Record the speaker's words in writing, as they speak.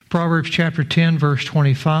Proverbs chapter 10, verse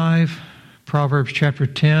 25. Proverbs chapter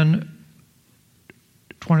 10,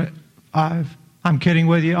 25. I'm kidding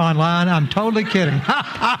with you online. I'm totally kidding.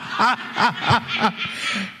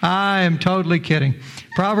 I am totally kidding.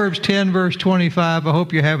 Proverbs 10, verse 25. I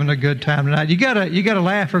hope you're having a good time tonight. You gotta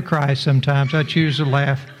laugh or cry sometimes. I choose to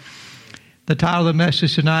laugh. The title of the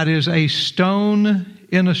message tonight is A Stone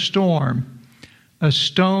in a Storm. A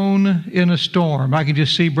stone in a storm. I can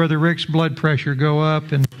just see Brother Rick's blood pressure go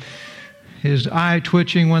up and his eye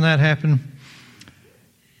twitching when that happened.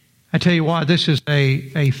 I tell you what, this is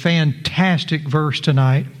a fantastic verse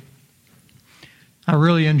tonight. I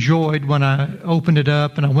really enjoyed when I opened it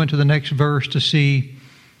up and I went to the next verse to see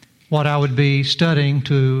what I would be studying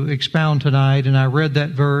to expound tonight. And I read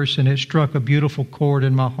that verse and it struck a beautiful chord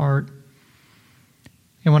in my heart.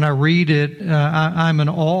 And when I read it, I'm in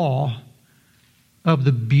awe of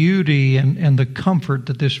the beauty and the comfort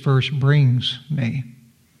that this verse brings me.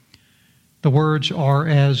 The words are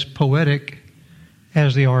as poetic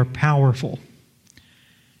as they are powerful.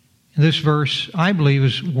 And this verse, I believe,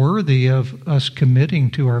 is worthy of us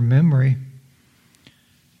committing to our memory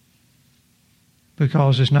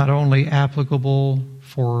because it's not only applicable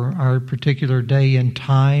for our particular day and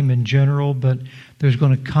time in general, but there's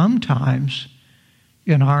going to come times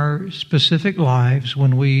in our specific lives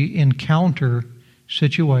when we encounter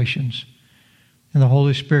situations. And the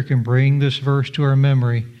Holy Spirit can bring this verse to our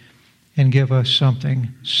memory and give us something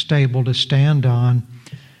stable to stand on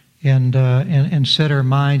and set our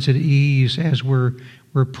minds at ease as we're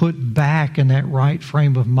put back in that right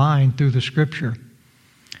frame of mind through the Scripture.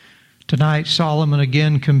 Tonight, Solomon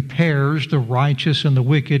again compares the righteous and the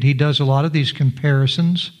wicked. He does a lot of these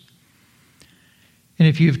comparisons. And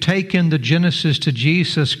if you've taken the Genesis to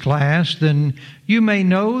Jesus class, then you may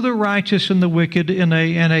know the righteous and the wicked in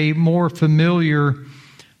a more familiar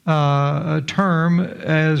term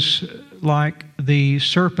as like the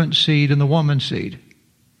serpent seed and the woman seed,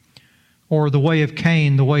 or the way of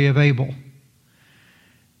Cain, the way of Abel.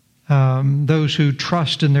 Those who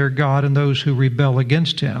trust in their God and those who rebel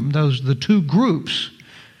against Him. Those are the two groups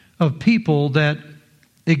of people that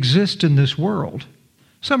exist in this world.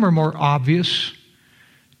 Some are more obvious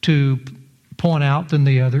to point out than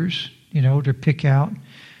the others, to pick out.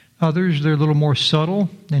 Others, they're a little more subtle,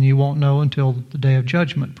 and you won't know until the day of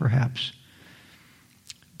judgment, perhaps.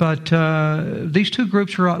 But these two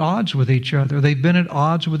groups are at odds with each other. They've been at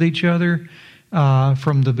odds with each other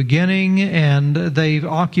from the beginning, and they've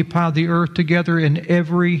occupied the earth together in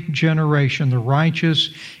every generation, the righteous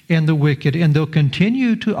and the wicked, and they'll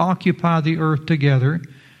continue to occupy the earth together.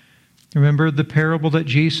 Remember the parable that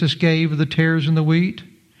Jesus gave of the tares and the wheat?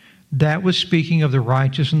 That was speaking of the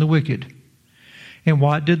righteous and the wicked. And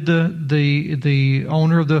what did the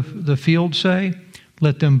owner of the field say?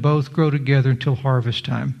 Let them both grow together until harvest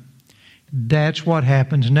time. That's what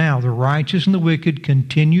happens now. The righteous and the wicked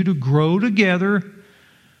continue to grow together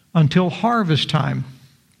until harvest time.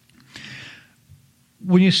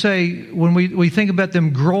 When we think about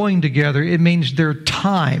them growing together, it means their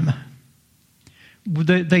time.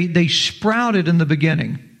 They sprouted in the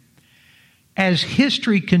beginning. As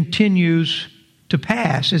history continues to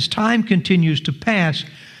pass, as time continues to pass,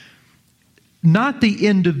 not the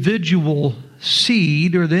individual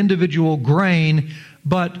seed or the individual grain,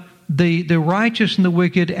 but the righteous and the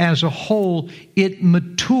wicked as a whole, it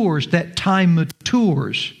matures. That time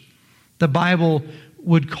matures. The Bible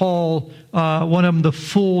would call one of them the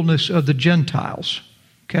fullness of the Gentiles.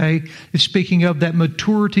 Okay? It's speaking of that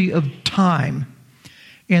maturity of time.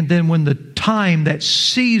 And then when the time, that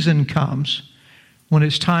season comes, when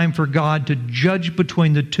it's time for God to judge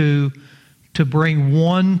between the two, to bring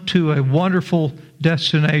one to a wonderful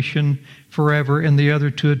destination forever and the other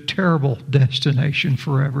to a terrible destination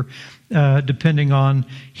forever, depending on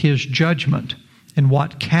His judgment and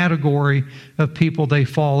what category of people they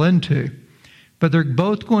fall into. But they're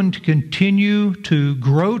both going to continue to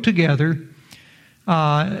grow together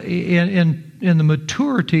in the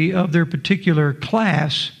maturity of their particular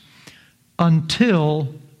class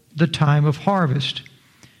until the time of harvest.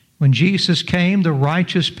 When Jesus came, the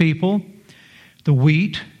righteous people, the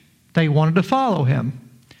wheat, they wanted to follow Him.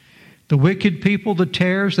 The wicked people, the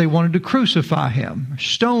tares, they wanted to crucify Him,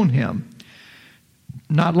 stone Him.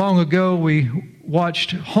 Not long ago, we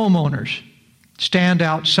watched homeowners stand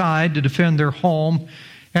outside to defend their home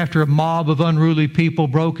after a mob of unruly people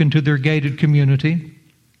broke into their gated community.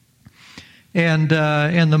 And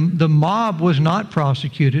the mob was not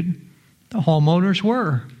prosecuted. The homeowners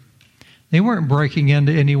were. They weren't breaking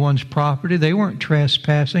into anyone's property. They weren't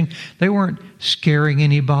trespassing. They weren't scaring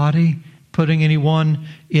anybody, putting anyone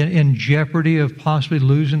in jeopardy of possibly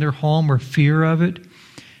losing their home or fear of it.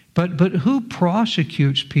 But who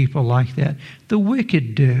prosecutes people like that? The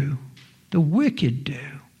wicked do. The wicked do.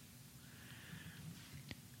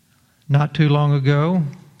 Not too long ago,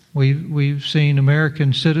 we've seen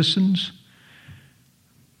American citizens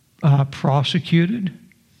prosecuted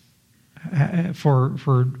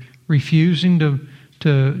for refusing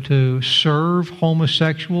to serve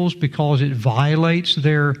homosexuals because it violates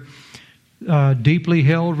their deeply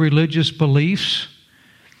held religious beliefs.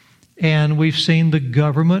 And we've seen the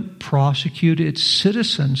government prosecute its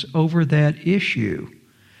citizens over that issue.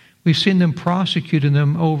 We've seen them prosecuting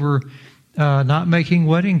them over not making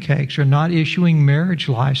wedding cakes or not issuing marriage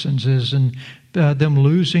licenses, and them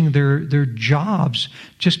losing their jobs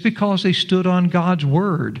just because they stood on God's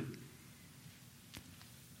Word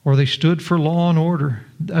or they stood for law and order.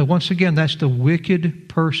 Once again, that's the wicked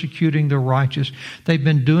persecuting the righteous. They've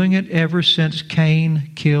been doing it ever since Cain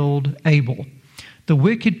killed Abel. The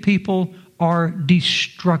wicked people are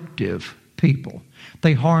destructive people.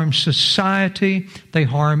 They harm society. They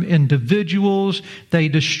harm individuals. They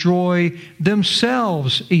destroy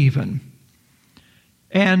themselves even.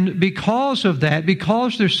 And because of that,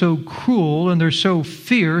 because they're so cruel and they're so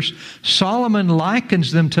fierce, Solomon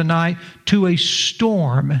likens them tonight to a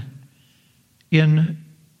storm in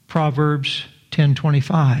Proverbs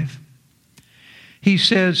 10:25. He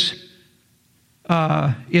says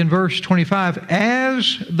in verse 25,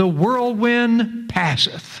 as the whirlwind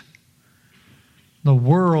passeth. The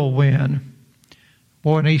whirlwind.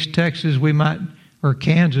 Boy, in East Texas, or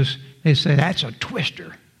Kansas, they say that's a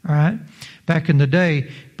twister, all right? Back in the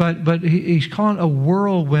day. But he's calling a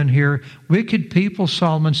whirlwind here. Wicked people,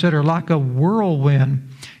 Solomon said, are like a whirlwind.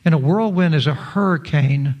 And a whirlwind is a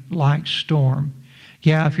hurricane-like storm.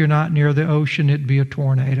 Yeah, if you're not near the ocean, it'd be a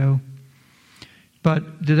tornado. But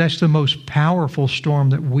that's the most powerful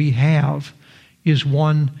storm that we have, is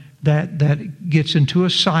one that gets into a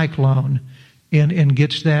cyclone and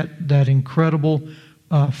gets that incredible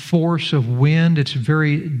force of wind. It's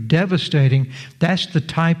very devastating. That's the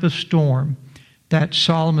type of storm that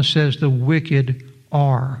Solomon says the wicked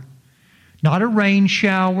are. Not a rain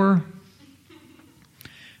shower,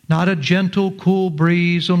 not a gentle, cool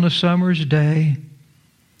breeze on a summer's day,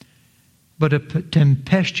 but a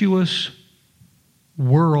tempestuous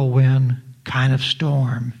whirlwind kind of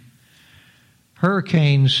storm.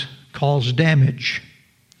 Hurricanes cause damage.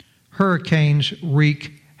 Hurricanes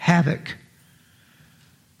wreak havoc.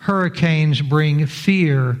 Hurricanes bring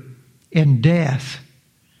fear and death.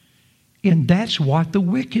 And that's what the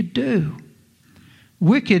wicked do.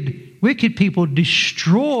 Wicked people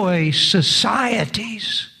destroy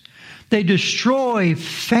societies. They destroy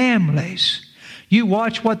families. You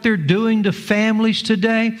watch what they're doing to families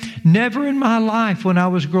today. Never in my life when I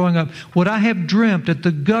was growing up would I have dreamt that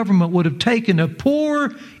the government would have taken a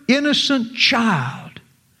poor, innocent child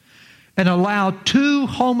and allowed two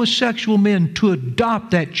homosexual men to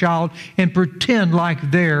adopt that child and pretend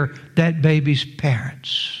like they're that baby's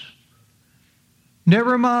parents.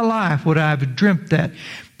 Never in my life would I have dreamt that.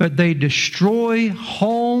 But they destroy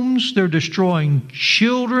homes. They're destroying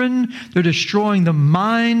children. They're destroying the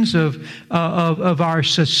minds of our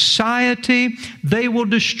society. They will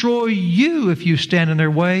destroy you if you stand in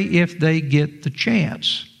their way, if they get the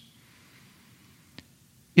chance.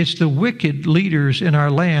 It's the wicked leaders in our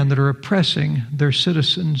land that are oppressing their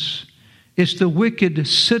citizens. It's the wicked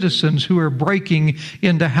citizens who are breaking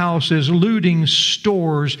into houses, looting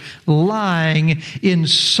stores, lying,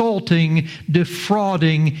 insulting,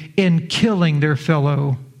 defrauding, and killing their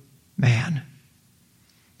fellow man.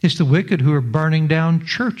 It's the wicked who are burning down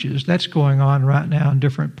churches. That's going on right now in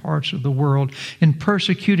different parts of the world, and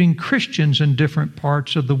persecuting Christians in different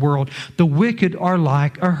parts of the world. The wicked are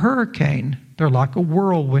like a hurricane. They're like a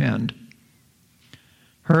whirlwind.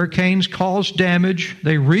 Hurricanes cause damage,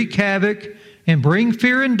 they wreak havoc, and bring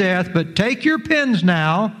fear and death. But take your pens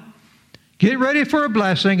now, get ready for a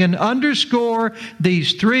blessing, and underscore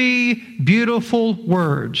these three beautiful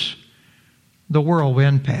words. The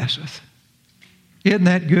whirlwind passeth. Isn't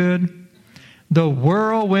that good? The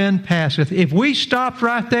whirlwind passeth. If we stopped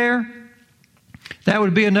right there, that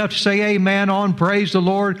would be enough to say amen on, praise the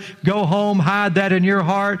Lord, go home, hide that in your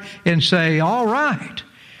heart, and say, all right.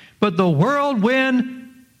 But the whirlwind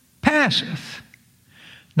passeth,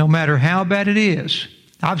 no matter how bad it is.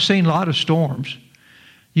 I've seen a lot of storms.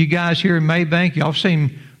 You guys here in Maybank, y'all have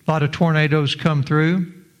seen a lot of tornadoes come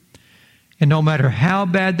through. And no matter how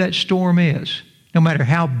bad that storm is, no matter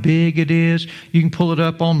how big it is, you can pull it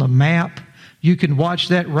up on the map. You can watch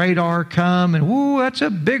that radar come, and whoo, that's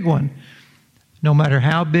a big one. No matter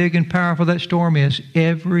how big and powerful that storm is,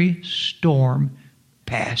 every storm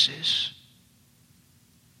passes.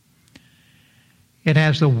 And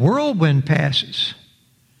as the whirlwind passes,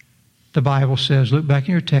 the Bible says, look back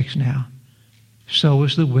in your text now, so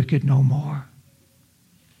is the wicked no more.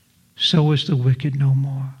 So is the wicked no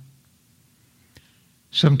more.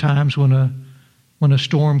 Sometimes when a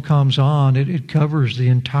storm comes on, it covers the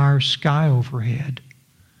entire sky overhead.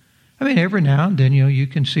 I mean, every now and then, you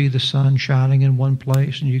can see the sun shining in one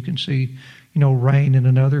place and you can see, rain in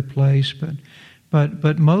another place.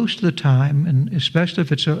 But most of the time, and especially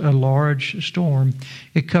if it's a large storm,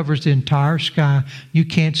 it covers the entire sky. You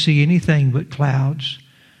can't see anything but clouds.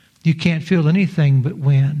 You can't feel anything but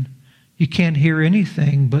wind. You can't hear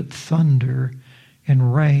anything but thunder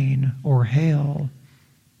and rain or hail.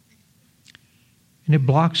 And it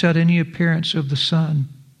blocks out any appearance of the sun.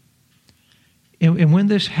 And when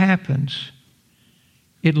this happens,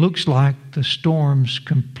 it looks like the storm's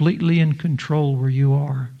completely in control where you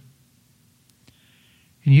are.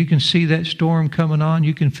 And you can see that storm coming on.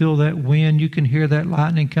 You can feel that wind. You can hear that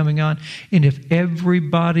lightning coming on. And if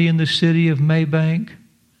everybody in the city of Maybank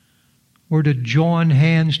were to join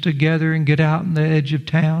hands together and get out on the edge of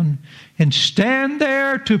town and stand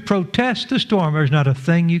there to protest the storm, there's not a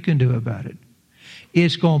thing you can do about it.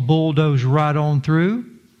 It's going to bulldoze right on through,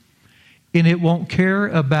 and it won't care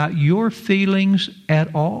about your feelings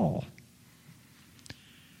at all.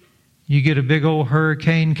 You get a big old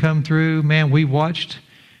hurricane come through. Man, we watched.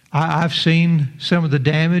 I've seen some of the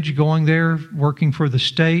damage going there, working for the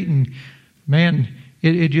state, and man,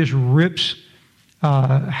 it just rips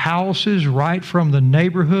houses right from the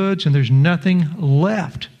neighborhoods, and there's nothing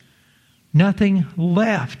left. Nothing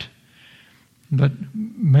left. But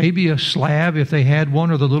maybe a slab, if they had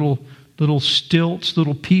one, or the little stilts,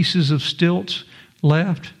 little pieces of stilts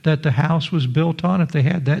left that the house was built on, if they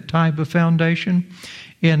had that type of foundation.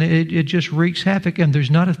 And it just wreaks havoc, and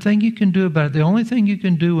there's not a thing you can do about it. The only thing you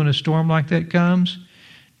can do when a storm like that comes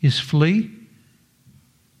is flee.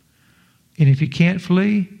 And if you can't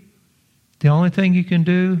flee, the only thing you can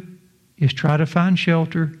do is try to find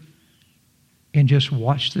shelter and just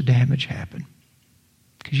watch the damage happen.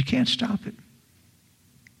 Because you can't stop it.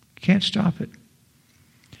 You can't stop it.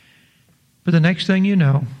 But the next thing you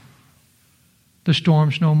know, the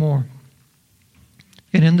storm's no more.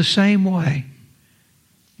 And in the same way,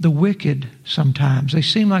 the wicked sometimes, they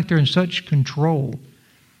seem like they're in such control.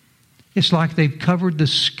 It's like they've covered the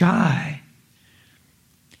sky.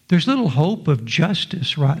 There's little hope of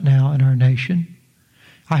justice right now in our nation.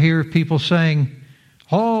 I hear people saying,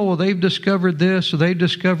 oh, well, they've discovered this, or they've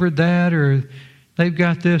discovered that, or they've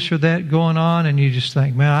got this or that going on, and you just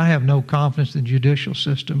think, man, I have no confidence in the judicial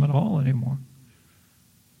system at all anymore.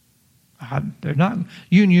 They're not.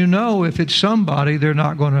 You know, if it's somebody, they're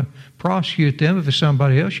not going to prosecute them. If it's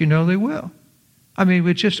somebody else, you know they will. I mean,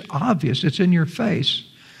 it's just obvious. It's in your face.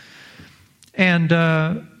 And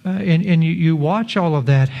you watch all of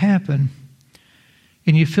that happen,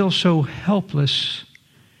 and you feel so helpless.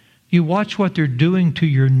 You watch what they're doing to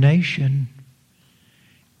your nation,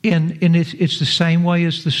 and it's the same way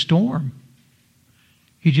as the storm.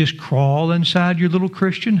 You just crawl inside your little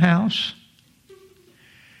Christian house.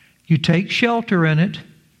 You take shelter in it,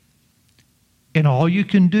 and all you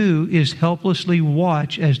can do is helplessly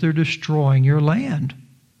watch as they're destroying your land,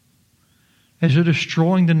 as they're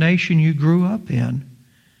destroying the nation you grew up in.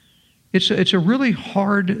 It's a really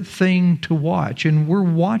hard thing to watch, and we're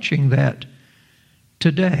watching that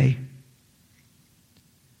today.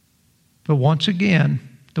 But once again,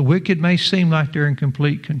 the wicked may seem like they're in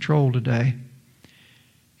complete control today.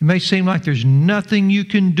 It may seem like there's nothing you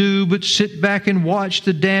can do but sit back and watch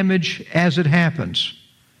the damage as it happens.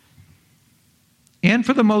 And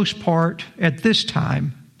for the most part, at this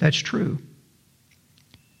time, that's true.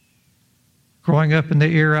 Growing up in the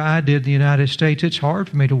era I did in the United States, it's hard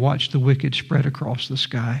for me to watch the wicked spread across the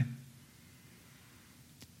sky.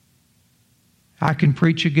 I can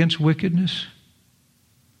preach against wickedness.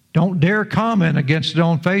 Don't dare comment against it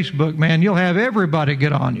on Facebook, man. You'll have everybody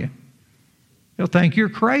get on you. They'll think you're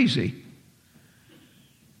crazy.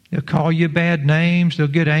 They'll call you bad names. They'll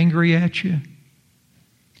get angry at you.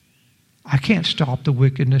 I can't stop the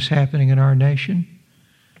wickedness happening in our nation.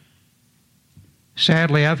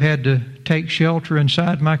 Sadly, I've had to take shelter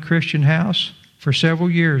inside my Christian house for several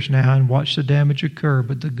years now and watch the damage occur.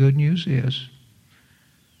 But the good news is,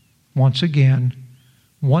 once again,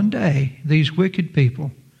 one day these wicked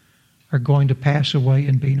people are going to pass away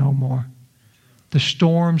and be no more. The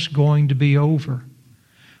storm's going to be over.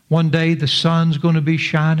 One day the sun's going to be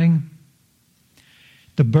shining.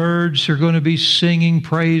 The birds are going to be singing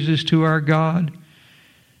praises to our God.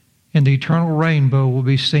 And the eternal rainbow will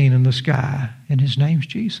be seen in the sky. And His name's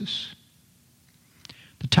Jesus.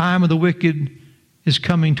 The time of the wicked is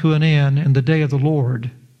coming to an end, and the day of the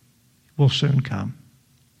Lord will soon come.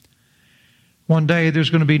 One day there's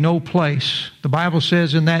going to be no place. The Bible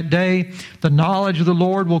says in that day, the knowledge of the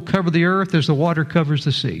Lord will cover the earth as the water covers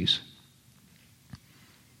the seas.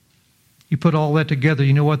 You put all that together,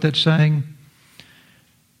 you know what that's saying?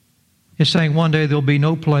 It's saying one day there'll be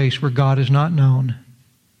no place where God is not known,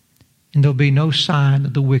 and there'll be no sign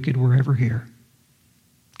that the wicked were ever here.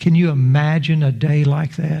 Can you imagine a day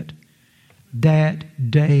like that?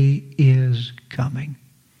 That day is coming.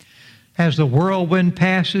 As the whirlwind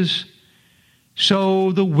passes,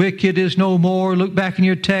 so the wicked is no more. Look back in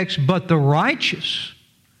your text, but the righteous.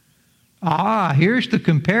 Here's the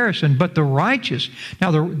comparison, but the righteous.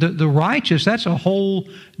 Now the righteous, that's a whole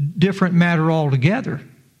different matter altogether.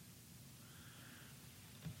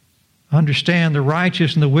 Understand the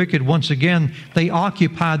righteous and the wicked, once again, they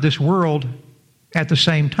occupied this world at the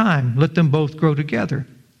same time. Let them both grow together.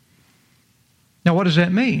 Now what does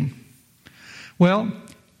that mean? Well,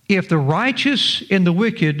 if the righteous and the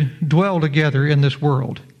wicked dwell together in this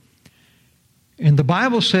world, and the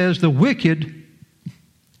Bible says the wicked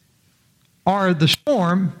are the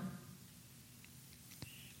storm,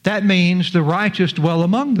 that means the righteous dwell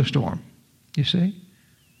among the storm. You see?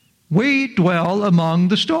 We dwell among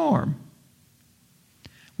the storm.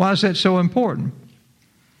 Why is that so important?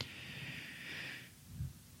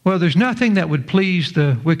 Well, there's nothing that would please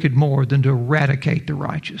the wicked more than to eradicate the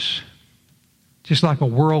righteous. Just like a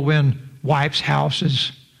whirlwind wipes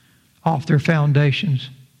houses off their foundations.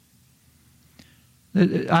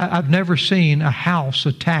 I've never seen a house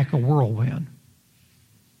attack a whirlwind.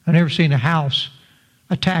 I've never seen a house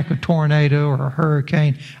attack a tornado or a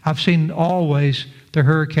hurricane. I've seen always the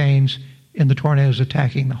hurricanes and the tornadoes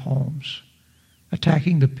attacking the homes,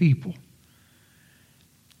 attacking the people.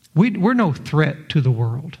 We're no threat to the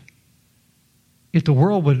world. If the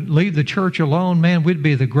world would leave the church alone, man, we'd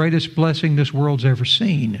be the greatest blessing this world's ever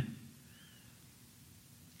seen.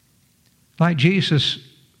 Like Jesus,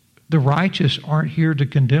 the righteous aren't here to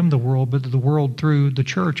condemn the world, but that the world through the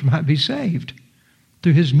church might be saved.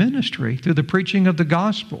 Through His ministry, through the preaching of the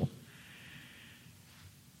gospel.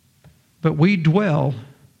 But we dwell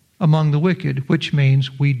among the wicked, which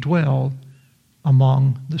means we dwell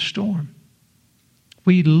among the storm.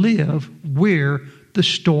 We live where the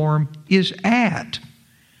storm is at.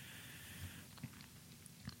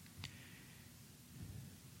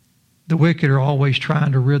 The wicked are always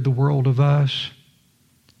trying to rid the world of us.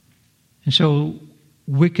 And so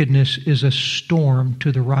wickedness is a storm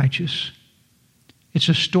to the righteous. It's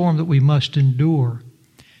a storm that we must endure.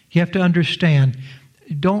 You have to understand,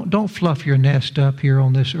 don't fluff your nest up here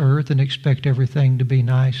on this earth and expect everything to be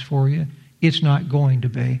nice for you. It's not going to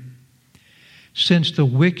be. Since the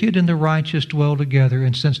wicked and the righteous dwell together,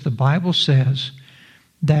 and since the Bible says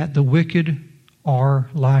that the wicked are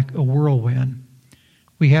like a whirlwind,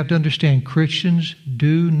 we have to understand Christians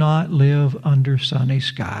do not live under sunny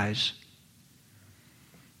skies.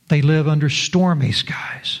 They live under stormy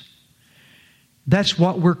skies. That's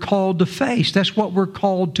what we're called to face. That's what we're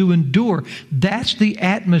called to endure. That's the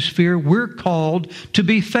atmosphere we're called to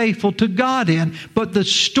be faithful to God in. But the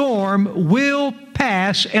storm will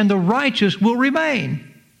pass and the righteous will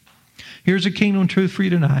remain. Here's a kingdom truth for you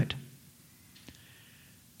tonight.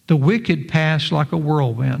 The wicked pass like a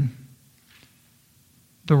whirlwind.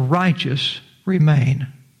 The righteous remain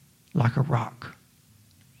like a rock.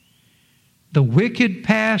 The wicked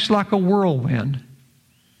pass like a whirlwind.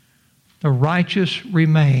 The righteous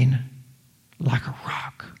remain like a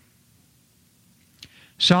rock.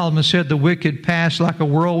 Solomon said the wicked pass like a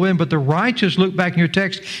whirlwind, but the righteous, look back in your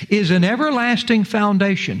text, is an everlasting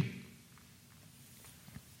foundation.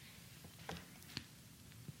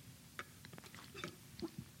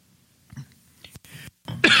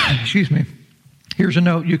 Excuse me. Here's a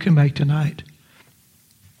note you can make tonight.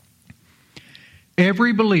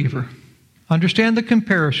 Every believer, understand the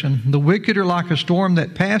comparison. The wicked are like a storm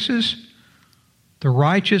that passes. The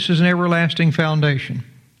righteous is an everlasting foundation.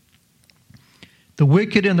 The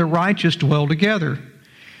wicked and the righteous dwell together.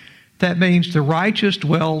 That means the righteous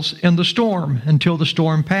dwells in the storm until the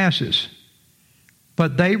storm passes.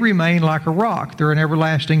 But they remain like a rock. They're an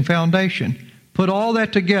everlasting foundation. Put all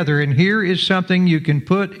that together, and here is something you can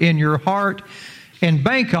put in your heart and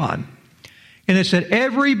bank on. And it's that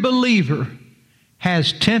every believer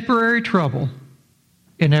has temporary trouble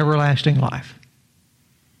in everlasting life.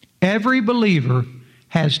 Every believer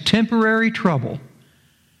has temporary trouble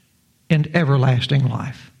in everlasting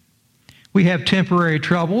life. We have temporary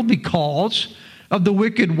trouble because of the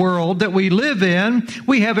wicked world that we live in.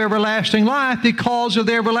 We have everlasting life because of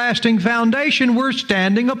the everlasting foundation we're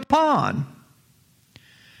standing upon.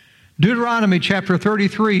 Deuteronomy chapter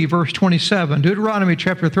 33, verse 27. Deuteronomy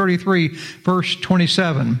chapter 33, verse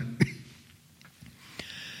 27.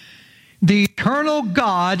 The eternal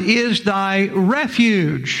God is thy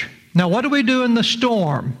refuge. Now, what do we do in the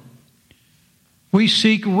storm? We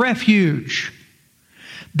seek refuge.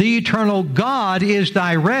 The eternal God is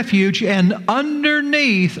thy refuge, and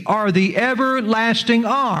underneath are the everlasting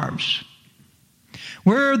arms.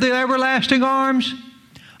 Where are the everlasting arms?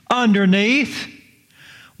 Underneath.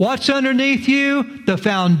 What's underneath you? The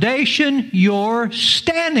foundation you're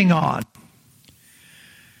standing on.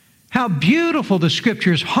 How beautiful the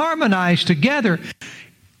Scriptures harmonize together.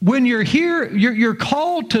 When you're here, you're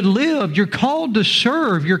called to live, you're called to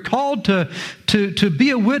serve, you're called to be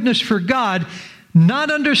a witness for God, not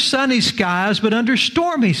under sunny skies, but under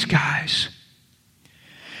stormy skies.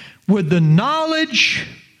 With the knowledge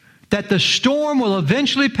that the storm will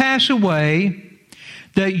eventually pass away,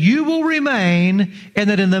 that you will remain, and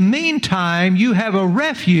that in the meantime you have a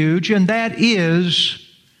refuge, and that is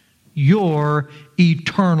your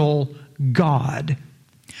eternal God.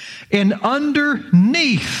 And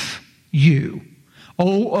underneath you,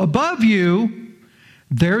 above you,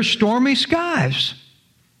 there's stormy skies.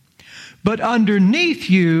 But underneath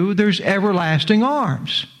you, there's everlasting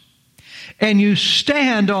arms. And you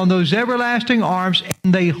stand on those everlasting arms,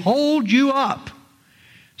 and they hold you up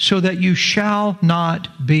so that you shall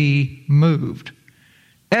not be moved.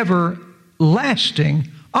 Everlasting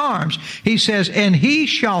arms. He says, and he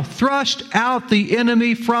shall thrust out the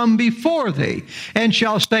enemy from before thee, and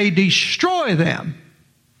shall say, destroy them.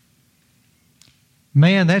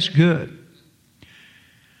 Man, that's good.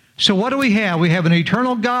 So what do we have? We have an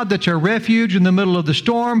eternal God that's our refuge in the middle of the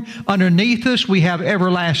storm. Underneath us, we have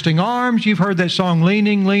everlasting arms. You've heard that song,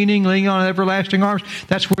 leaning on everlasting arms.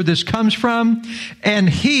 That's where this comes from. And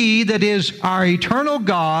he that is our eternal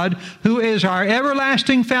God, who is our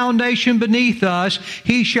everlasting foundation beneath us,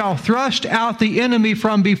 he shall thrust out the enemy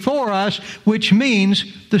from before us, which means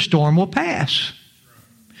the storm will pass.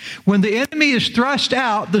 When the enemy is thrust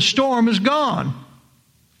out, the storm is gone.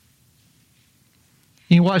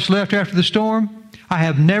 You know what's left after the storm? I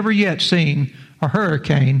have never yet seen a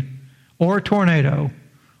hurricane or a tornado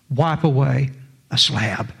wipe away a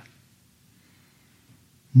slab.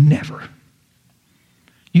 Never.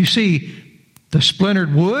 You see the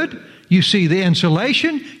splintered wood. You see the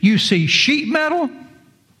insulation. You see sheet metal.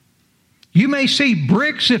 You may see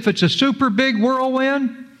bricks if it's a super big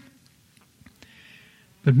whirlwind.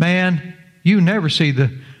 But man, you never see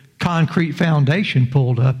the concrete foundation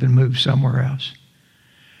pulled up and moved somewhere else.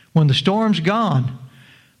 When the storm's gone,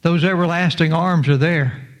 those everlasting arms are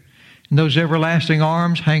there. And those everlasting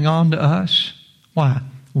arms hang on to us. Why?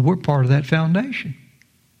 Well, we're part of that foundation.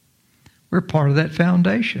 We're part of that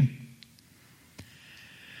foundation.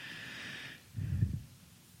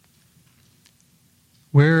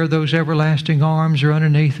 Where are those everlasting arms are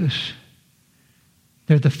underneath us?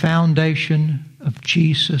 They're the foundation of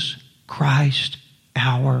Jesus Christ,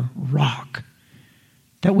 our rock,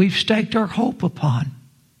 that we've staked our hope upon.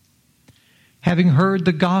 Having heard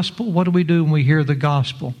the gospel, what do we do when we hear the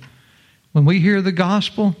gospel? When we hear the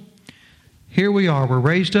gospel, here we are. We're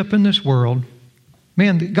raised up in this world.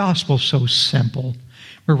 Man, the gospel's so simple.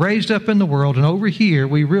 We're raised up in the world, and over here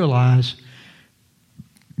we realize,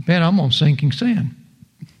 man, I'm on sinking sand.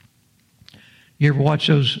 You ever watch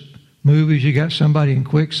those movies? You got somebody in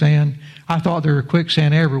quicksand. I thought there were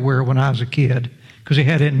quicksand everywhere when I was a kid because they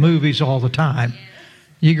had it in movies all the time.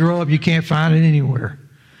 You grow up, you can't find it anywhere.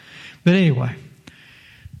 But anyway,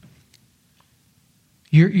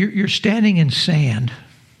 you're standing in sand,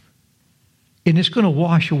 and it's going to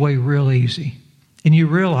wash away real easy. And you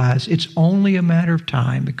realize it's only a matter of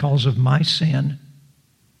time because of my sin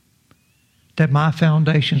that my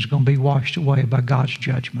foundation is going to be washed away by God's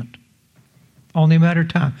judgment. Only a matter of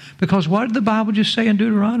time. Because what did the Bible just say in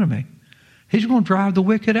Deuteronomy? He's going to drive the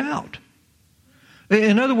wicked out.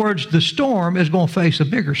 In other words, the storm is going to face a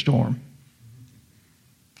bigger storm.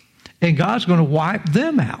 And God's going to wipe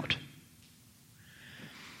them out.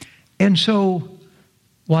 And so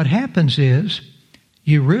what happens is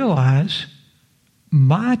you realize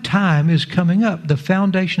my time is coming up. The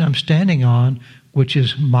foundation I'm standing on, which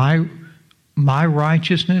is my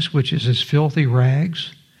righteousness, which is as filthy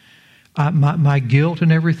rags, my guilt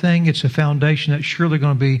and everything, it's a foundation that's surely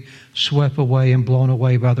going to be swept away and blown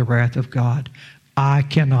away by the wrath of God. I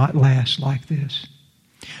cannot last like this.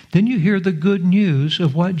 Then you hear the good news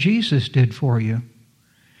of what Jesus did for you.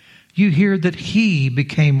 You hear that He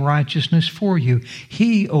became righteousness for you.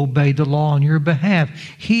 He obeyed the law on your behalf.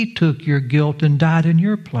 He took your guilt and died in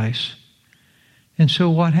your place. And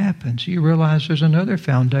so what happens? You realize there's another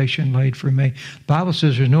foundation laid for me. The Bible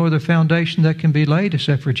says there's no other foundation that can be laid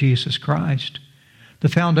except for Jesus Christ. The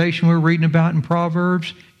foundation we're reading about in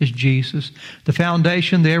Proverbs is Jesus. The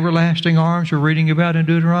foundation, the everlasting arms we're reading about in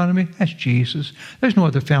Deuteronomy, that's Jesus. There's no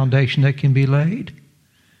other foundation that can be laid.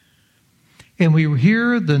 And we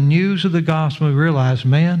hear the news of the gospel, we realize,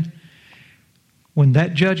 man, when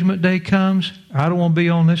that judgment day comes, I don't want to be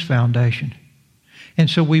on this foundation.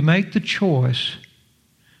 And so we make the choice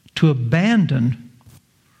to abandon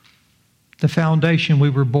the foundation we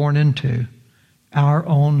were born into, our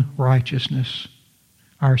own righteousness,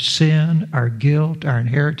 our sin, our guilt, our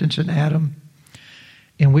inheritance in Adam.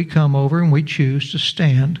 And we come over and we choose to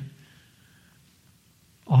stand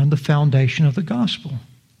on the foundation of the gospel.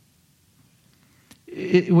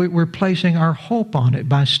 We're placing our hope on it.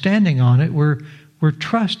 By standing on it, we're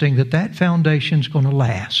trusting that that foundation's going to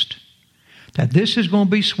last. That this is going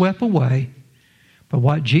to be swept away, but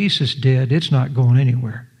what Jesus did, it's not going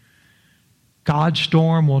anywhere. God's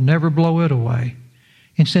storm will never blow it away.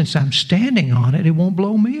 And since I'm standing on it, it won't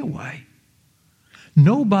blow me away.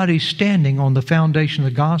 Nobody standing on the foundation of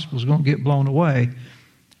the gospel is going to get blown away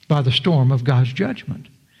by the storm of God's judgment.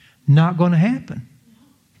 Not going to happen.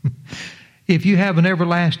 If you have an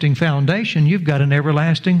everlasting foundation, you've got an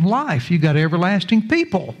everlasting life. You've got everlasting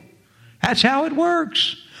people. That's how it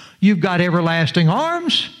works. You've got everlasting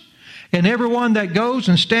arms, and everyone that goes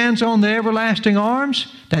and stands on the everlasting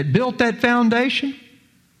arms that built that foundation,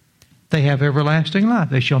 they have everlasting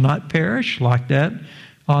life. They shall not perish like that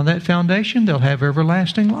on that foundation. They'll have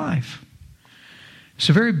everlasting life. It's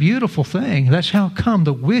a very beautiful thing. That's how come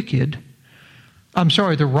the righteous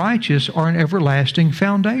are an everlasting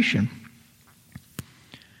foundation.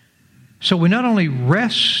 So we not only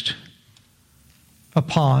rest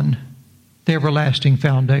upon the everlasting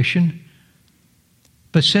foundation,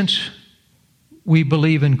 but since we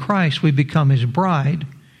believe in Christ, we become His bride.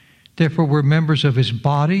 Therefore, we're members of His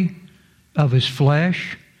body, of His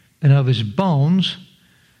flesh, and of His bones,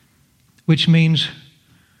 which means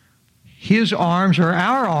His arms are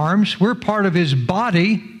our arms. We're part of His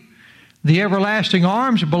body. The everlasting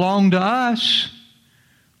arms belong to us.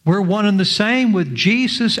 We're one and the same with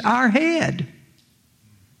Jesus, our head.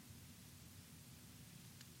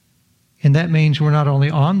 And that means we're not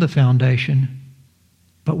only on the foundation,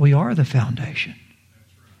 but we are the foundation.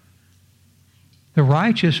 The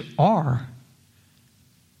righteous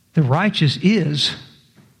is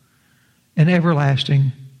an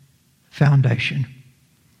everlasting foundation.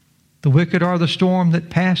 The wicked are the storm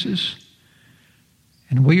that passes,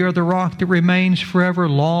 and we are the rock that remains forever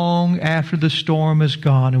long after the storm is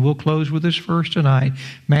gone. And we'll close with this verse tonight.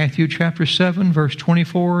 Matthew chapter 7, verse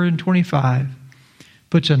 24 and 25.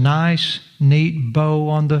 Puts a nice, neat bow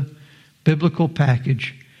on the biblical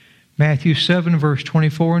package. Matthew 7, verse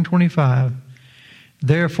 24 and 25.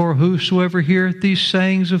 Therefore, whosoever heareth these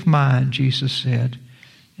sayings of mine, Jesus said,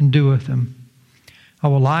 and doeth them, I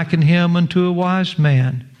will liken him unto a wise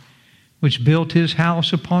man, which built his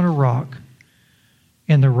house upon a rock.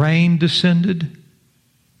 And the rain descended,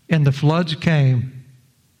 and the floods came.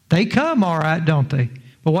 They come, all right, don't they?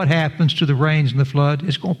 But what happens to the rains and the flood?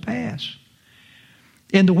 It's going to pass.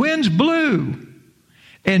 And the winds blew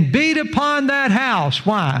and beat upon that house.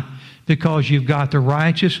 Why? Because you've got the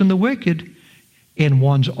righteous and the wicked, and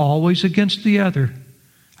one's always against the other.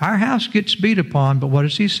 Our house gets beat upon, but what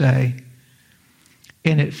does he say?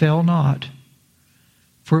 And it fell not,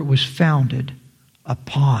 for it was founded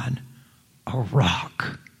upon a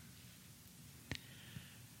rock.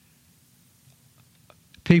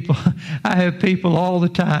 I have people all the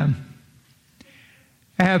time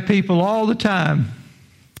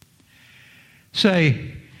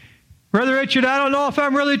say, Brother Richard, I don't know if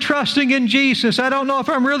I'm really trusting in Jesus. I don't know if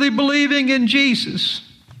I'm really believing in Jesus.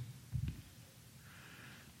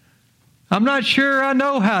 I'm not sure I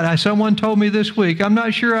know how to. Someone told me this week, I'm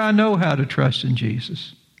not sure I know how to trust in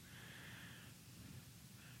Jesus.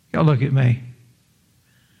 Y'all look at me.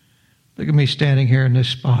 Look at me standing here in this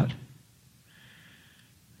spot.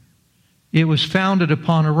 It was founded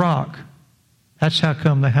upon a rock. That's how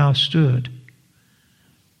come the house stood.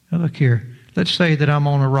 Now look here. Let's say that I'm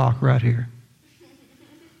on a rock right here.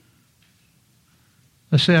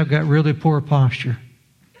 Let's say I've got really poor posture.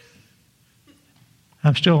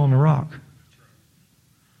 I'm still on the rock.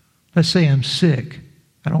 Let's say I'm sick.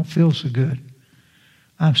 I don't feel so good.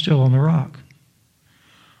 I'm still on the rock.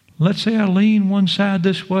 Let's say I lean one side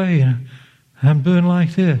this way and I'm doing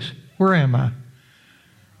like this. Where am I?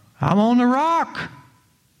 I'm on the rock.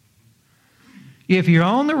 If you're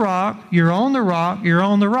on the rock, you're on the rock, you're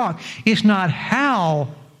on the rock. It's not how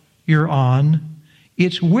you're on,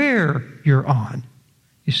 it's where you're on.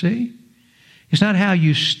 You see? It's not how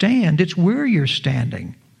you stand, it's where you're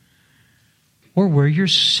standing, or where you're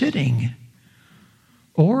sitting,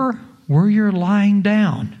 or where you're lying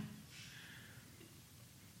down.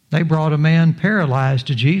 They brought a man paralyzed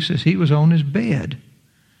to Jesus. He was on his bed.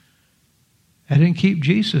 That didn't keep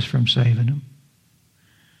Jesus from saving him.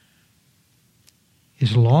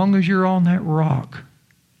 As long as you're on that rock,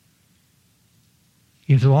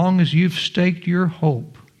 as long as you've staked your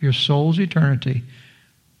hope, your soul's eternity,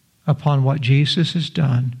 upon what Jesus has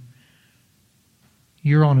done,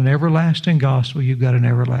 you're on an everlasting gospel. You've got an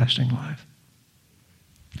everlasting life.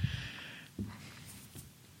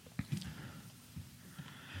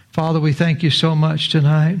 Father, we thank you so much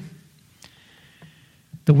tonight.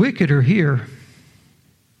 The wicked are here.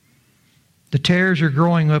 The tares are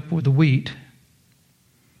growing up with the wheat.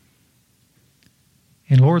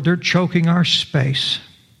 And Lord, they're choking our space.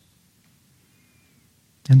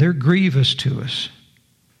 And they're grievous to us.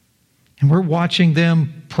 And we're watching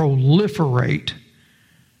them proliferate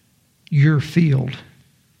your field.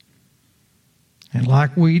 And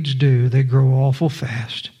like weeds do, they grow awful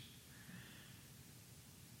fast.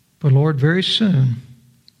 But Lord, very soon,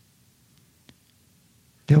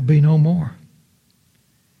 there'll be no more.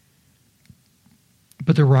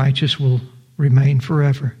 But the righteous will remain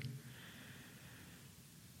forever.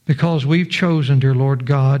 Because we've chosen, dear Lord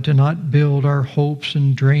God, to not build our hopes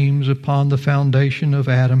and dreams upon the foundation of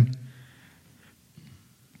Adam,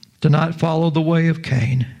 to not follow the way of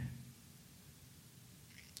Cain,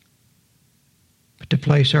 but to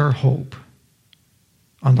place our hope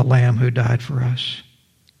on the Lamb who died for us,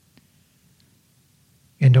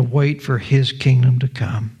 and to wait for his kingdom to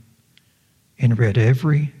come and rid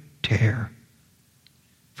every tear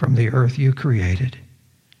from the earth you created,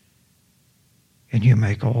 and you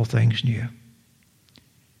make all things new.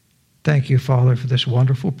 Thank you, Father, for this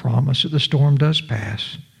wonderful promise that the storm does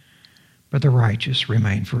pass, but the righteous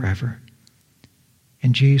remain forever.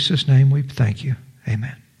 In Jesus' name we thank you.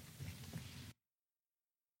 Amen.